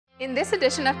In this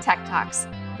edition of Tech Talks,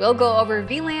 we'll go over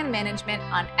VLAN management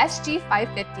on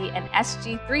SG550 and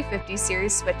SG350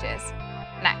 series switches.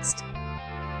 Next.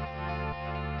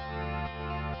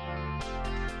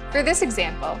 For this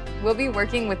example, we'll be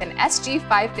working with an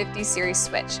SG550 series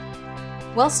switch.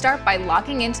 We'll start by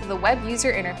logging into the web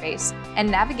user interface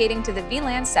and navigating to the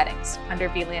VLAN settings under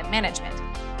VLAN management.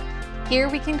 Here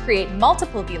we can create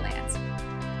multiple VLANs.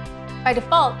 By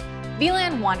default,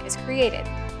 VLAN 1 is created.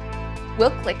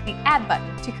 We'll click the Add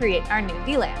button to create our new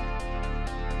VLAN.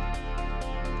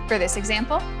 For this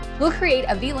example, we'll create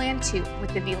a VLAN 2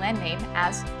 with the VLAN name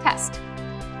as Test.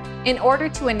 In order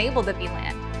to enable the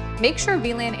VLAN, make sure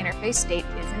VLAN interface state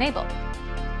is enabled.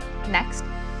 Next,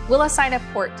 we'll assign a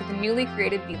port to the newly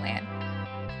created VLAN.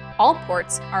 All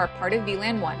ports are a part of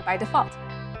VLAN 1 by default.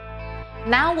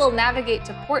 Now we'll navigate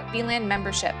to Port VLAN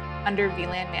Membership under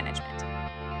VLAN Management.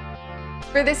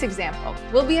 For this example,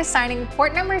 we'll be assigning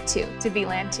port number 2 to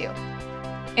VLAN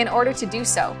 2. In order to do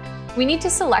so, we need to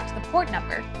select the port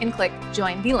number and click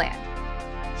Join VLAN.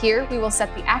 Here we will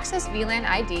set the access VLAN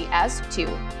ID as 2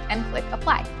 and click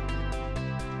Apply.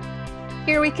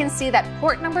 Here we can see that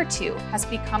port number 2 has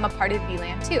become a part of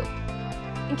VLAN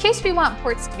 2. In case we want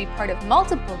ports to be part of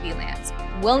multiple VLANs,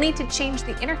 we'll need to change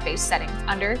the interface settings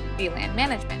under VLAN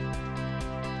Management.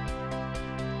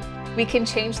 We can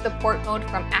change the port mode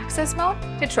from access mode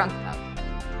to trunk mode.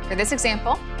 For this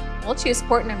example, we'll choose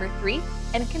port number 3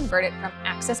 and convert it from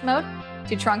access mode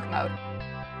to trunk mode.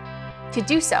 To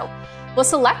do so, we'll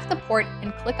select the port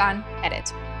and click on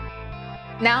Edit.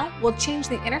 Now we'll change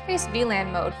the interface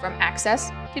VLAN mode from access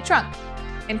to trunk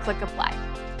and click Apply.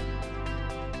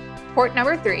 Port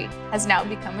number 3 has now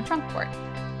become a trunk port.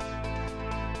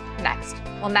 Next,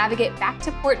 we'll navigate back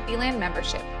to Port VLAN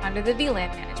Membership under the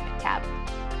VLAN Management tab.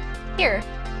 Here,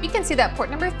 we can see that port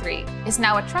number 3 is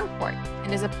now a trunk port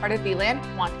and is a part of VLAN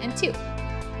 1 and 2.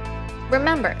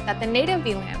 Remember that the native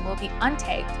VLAN will be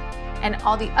untagged and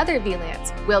all the other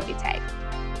VLANs will be tagged.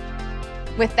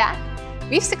 With that,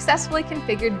 we've successfully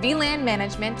configured VLAN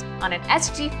management on an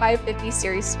SG550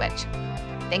 series switch.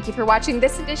 Thank you for watching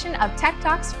this edition of Tech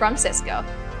Talks from Cisco.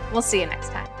 We'll see you next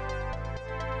time.